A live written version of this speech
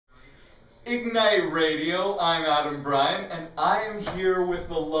Ignite Radio, I'm Adam Bryan, and I am here with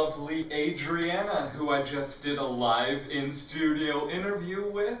the lovely Adriiana, who I just did a live in-studio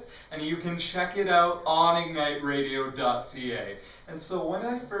interview with, and you can check it out on igniteradio.ca. And so when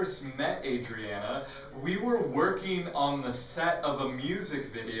I first met Adriiana, we were working on the set of a music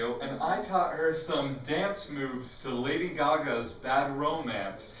video, and I taught her some dance moves to Lady Gaga's Bad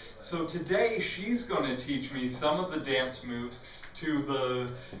Romance. So today she's going to teach me some of the dance moves to the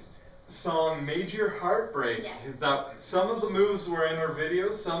song Made Your Heart Break. Yes. That some of the moves were in her video,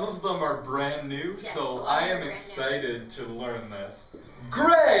 some of them are brand new, Yes, so a lot I of am them are brand excited to learn this.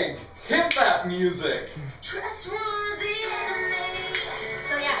 Greg, hit that music! Trust was the enemy.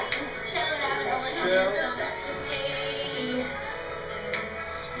 So yeah, just chill it out and Chill. we're gonna do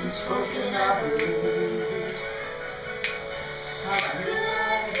You've spoken, I believe. How could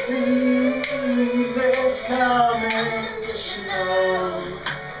I see this coming? unconditional.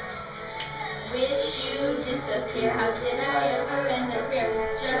 Wish you disappear. How did I ever end up here?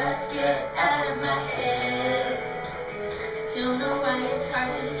 Just get out of my head. Don't know why it's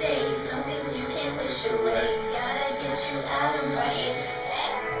hard to say. Some things you can't wish away. Gotta get you out of my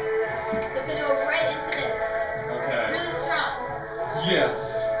head. So it's gonna go right into this. Okay. Really strong.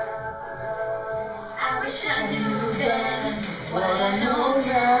 Yes. I wish I knew then What I know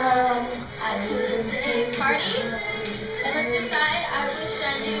now. I couldn't take party. And look to the side. I wish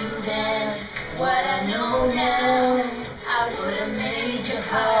I knew then what I know now. I would have made your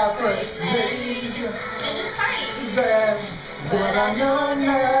heart break. Made you. And just party. Then what I know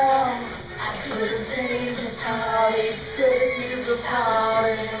now. I couldn't save this heartache. Save this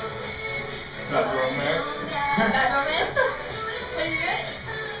heartache. Bad Romance. Bad Romance? Are you good?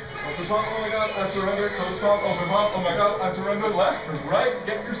 Open pump, oh my god, I surrender. Close pump, open pump, oh my god, I surrender. Left or right,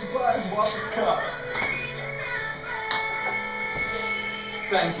 get your supplies, watch the cup.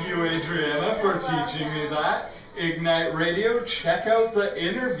 Thank you, Adriiana, for teaching me that. Ignite Radio, check out the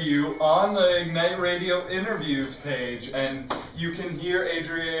interview on the Ignite Radio interviews page, and you can hear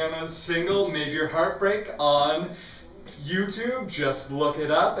Adriiana's single, Made Your Heart Break, on YouTube. Just look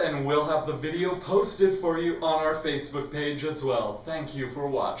it up, and we'll have the video posted for you on our Facebook page as well. Thank you for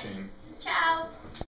watching. Ciao.